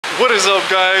What is up,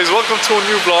 guys? Welcome to a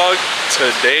new vlog.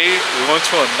 Today we went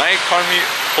to a night car meet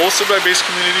hosted by Base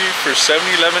Community for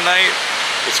 7-Eleven night.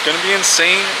 It's gonna be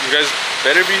insane. You guys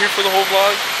better be here for the whole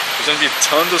vlog. There's gonna be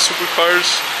tons of supercars.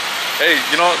 Hey,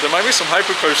 you know, there might be some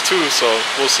hypercars too, so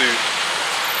we'll see.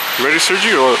 You ready,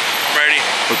 Sergi, or what? I'm ready.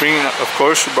 We're bringing, of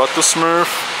course, we brought the Smurf.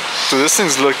 Dude, this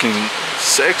thing's looking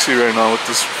sexy right now with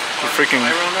this freaking.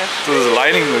 Dude, the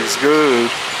lighting looks good.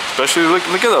 Especially look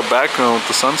at the background with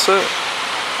the sunset.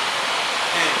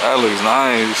 That looks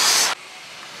nice.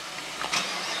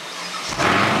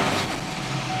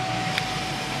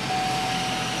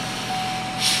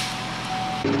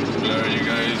 Alright, you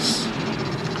guys.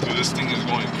 Dude, this thing is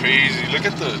going crazy. Look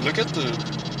at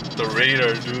the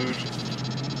radar, dude.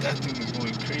 That thing is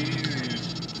going crazy.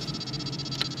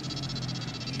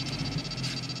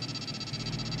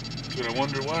 Dude, I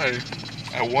wonder why.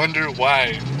 I wonder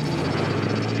why.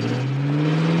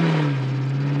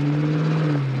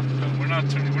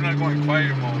 We're not going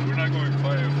quiet mode. We're not going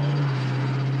quiet mode.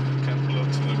 Can't pull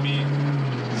up to the meet.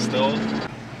 Stealth.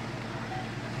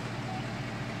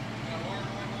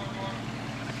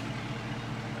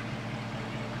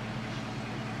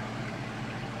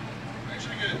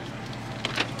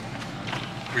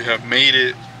 We have made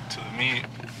it to the meet.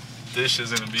 This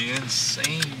is gonna be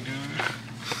insane, dude.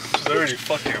 It's already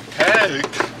fucking packed.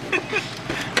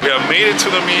 We have made it to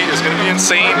the meet. It's gonna be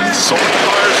insane. So many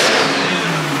cars.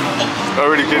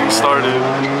 Already getting started.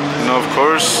 You know, of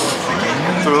course,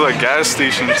 through the gas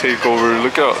station takeover.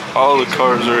 Look at all the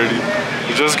cars already.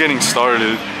 We're just getting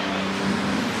started.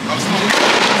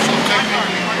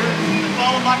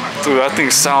 Dude, that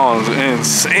thing sounds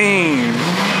insane.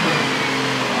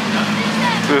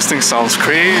 Dude, this thing sounds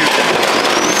crazy.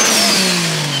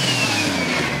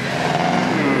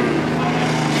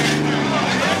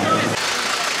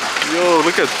 Yo,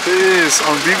 look at this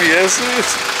on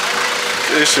BBS's.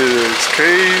 This shit is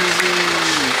crazy.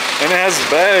 And it has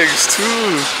bags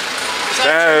too.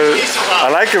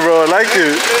 I like it, bro. I like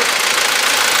it.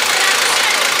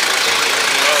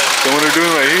 The one they're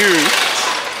doing right here.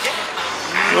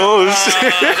 Oh,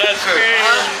 shit. That's crazy.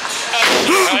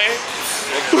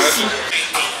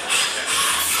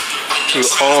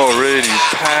 Dude, already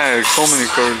packed. So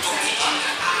many cars.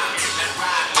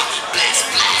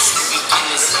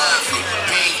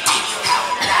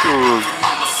 Dude,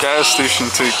 gas station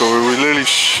takeover. We literally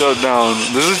shut down.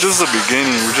 This is just the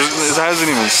beginning. It hasn't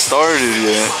even started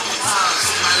yet.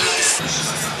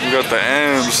 We got the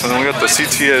amps, and then we got the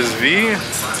CTSV,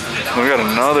 and we got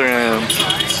another amp.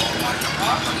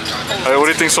 Hey, what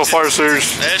do you think so far,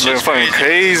 Serge? Been fucking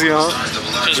crazy, huh?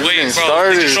 Just waiting,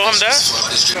 bro. Did you show him that?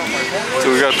 So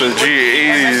we got the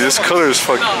G80. This color is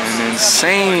fucking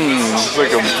insane. It's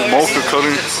like a mocha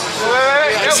color.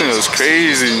 This thing is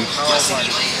crazy.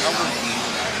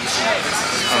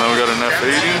 And then we got an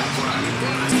F80.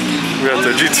 We got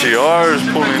the GTRs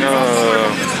pulling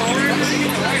up.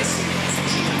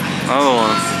 Another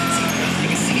one.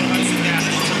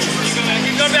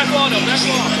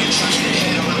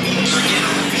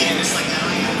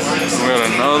 We got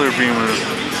another Beamer.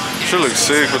 Sure looks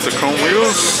sick with the chrome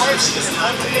wheels.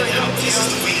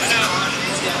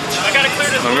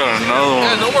 And we got another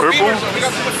one. Purple.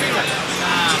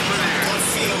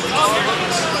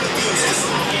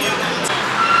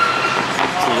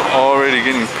 Dude, already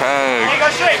getting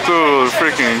packed. Dude,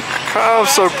 freaking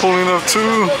cops are pulling up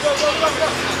too.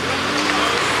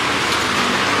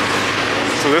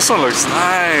 So this one looks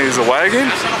nice. A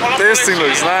wagon? This thing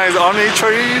looks nice. On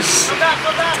HREs.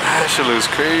 That shit looks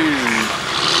crazy.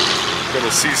 Got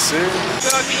a C6.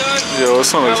 Yo,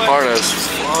 this one looks hard as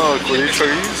fuck with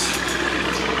HREs.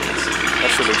 That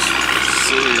shit looks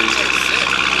sick.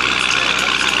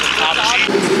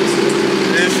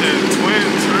 This is twin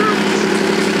turbo.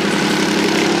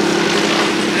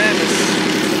 And it's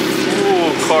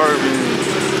full carbon.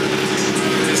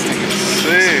 This thing is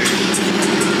sick.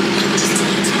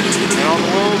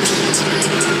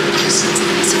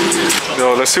 Yo,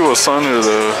 let's see what's under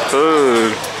the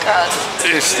hood.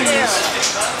 This thing is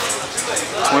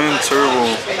twin turbo.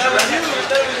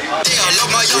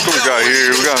 Look what we got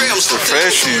here. We got Mr.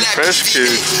 Freshy, Fresh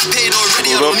Kid.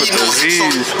 Pulled up with the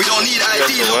Z's. We got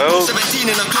the weld.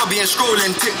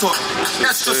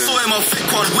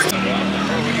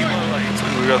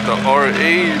 We got the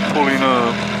R8 pulling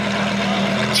up.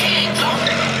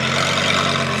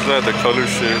 Look at the color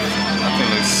shift. That thing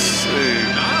looks sick.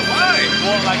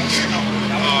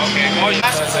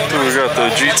 Dude, we got the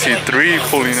GT3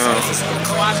 pulling up.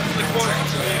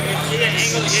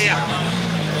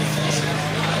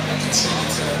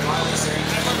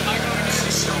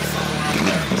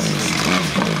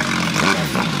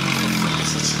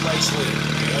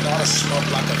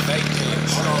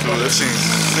 Dude, this thing's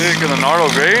sick in the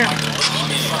Nardo Gray.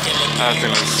 That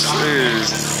thing is sick.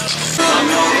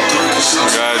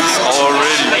 Guys,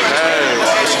 already packed.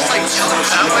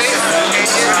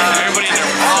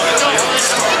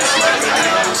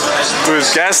 Dude, it's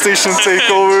gas station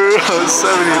takeover,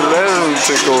 7-Eleven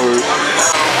takeover.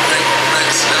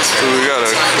 So we got a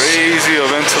crazy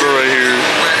Aventador right here.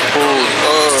 Pulled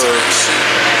up.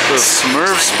 The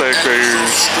Smurf spec right here. That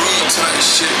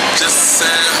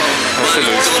shit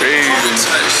looks crazy.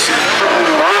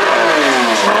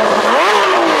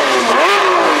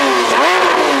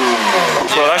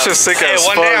 Bro, that's just sick as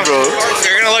fuck, bro.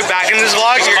 You're gonna look back in this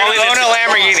vlog, you're gonna own a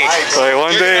Lamborghini. Like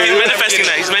one day. He's manifesting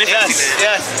that. He's manifesting that.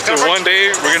 Yes. Dude, one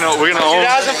day we're gonna own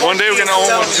one of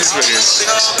these videos.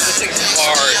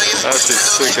 That's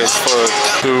just sick as fuck.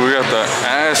 Dude, we got the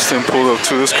Aston pulled up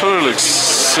too. This color looks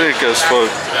sick as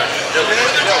fuck.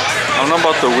 I don't know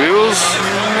about the wheels,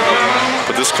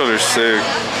 but this color's sick.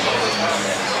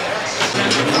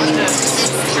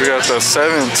 We got the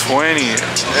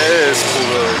 720S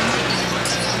pulled up.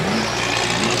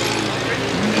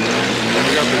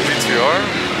 We got the GTR.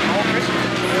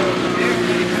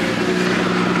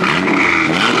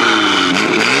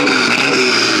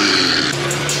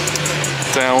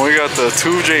 Damn, we got the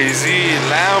 2JZ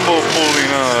Lambo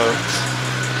pulling up.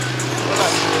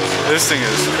 This thing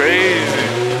is crazy.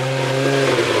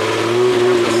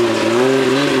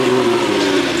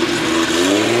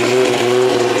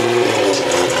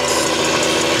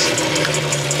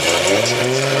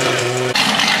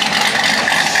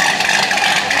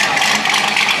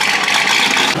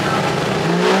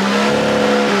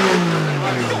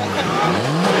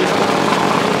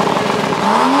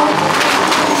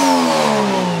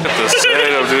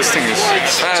 This thing is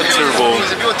sad turbo.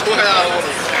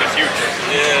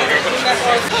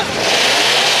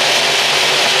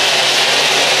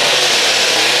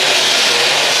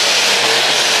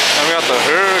 And we got the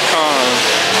Huracan.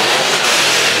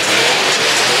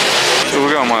 Dude, we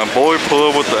got my boy pull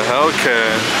up with the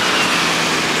Hellcat.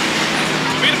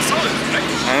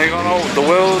 I ain't gonna know the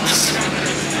welds.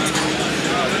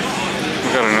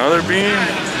 We got another beam.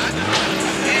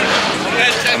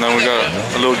 And then we got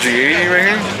a little G80 right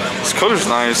here. This color's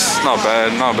nice. Not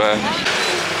bad, not bad.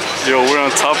 Yo, we're on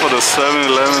top of the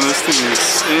 7-Eleven. This thing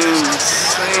is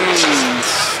insane.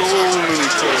 So many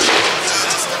cars.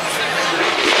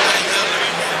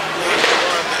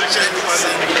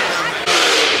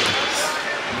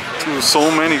 Dude,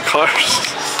 so many cars.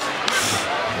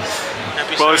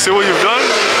 Bro, you see what you've done?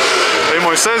 Hey,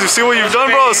 Moises, you see what you've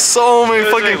done, bro? So many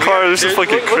fucking cars. This is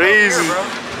fucking crazy.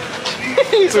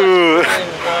 Dude,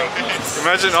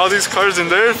 imagine all these cars in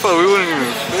there, but we wouldn't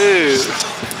even fit.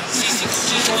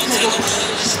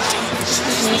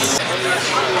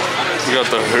 We got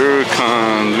the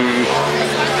Huracan, dude.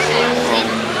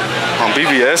 On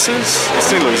BBS's, this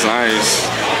thing looks nice.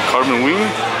 Carbon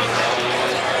wing.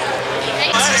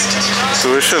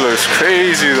 So this shit looks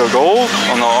crazy. The gold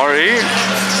on the R8.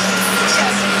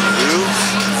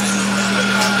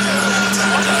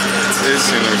 This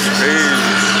thing looks crazy.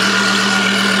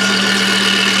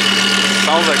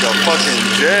 Sounds like a fucking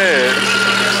jet.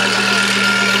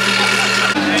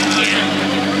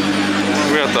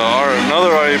 We got the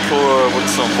another RA pull up with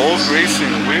some Volk Racing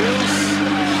wheels.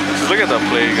 Just look at that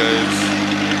plate, guys.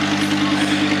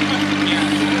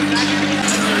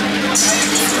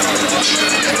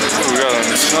 We got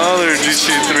another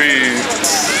GT3.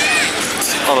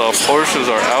 All the Porsches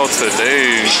are out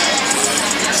today.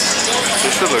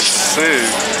 This shit looks sick.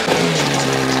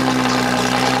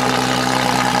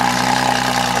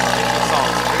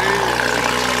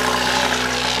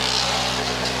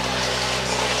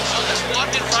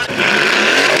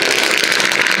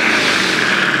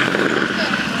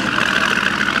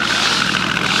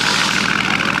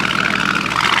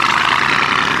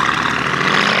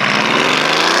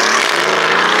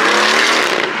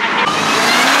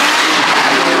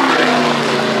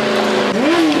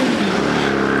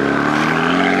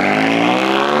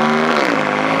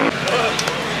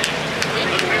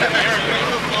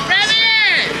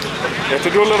 To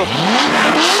do a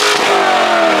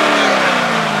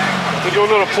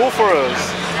little pull for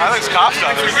us. Alex Cops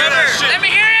down there. Let me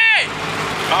hear it!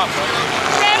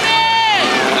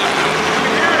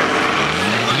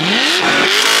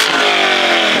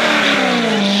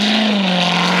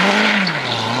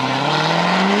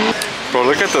 Bro,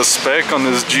 look at the spec on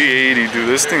this G80, dude.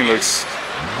 This thing looks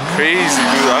crazy,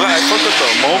 dude. I fuck with the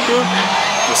Mocha,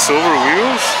 the silver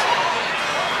wheels.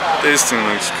 This thing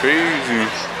looks crazy.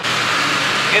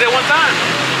 Hit it one time.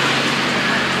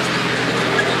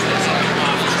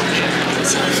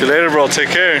 See you later, bro. Take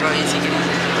care.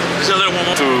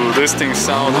 Dude, this thing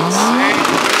sounds insane.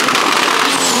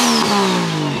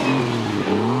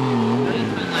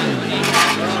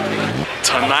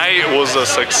 Tonight was a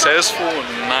successful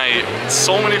night.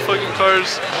 So many fucking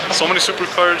cars, so many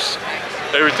supercars,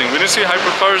 everything. We didn't see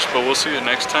hypercars, but we'll see it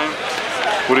next time.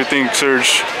 What do you think,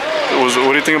 Serge? What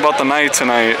do you think about the night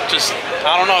tonight? Just,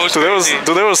 I don't know. It was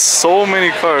crazy. There was so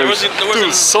many cars. There wasn't,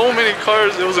 dude, so many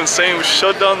cars. It was insane. We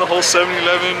shut down the whole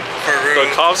 7-Eleven. The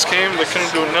cops came. They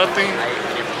couldn't do nothing.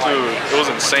 Dude, it was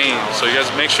insane. So you guys,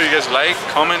 make sure you guys like,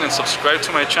 comment, and subscribe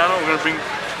to my channel. I'm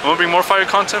gonna bring more fire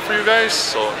content for you guys.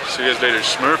 So see you guys later.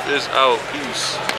 Smurf is out. Peace.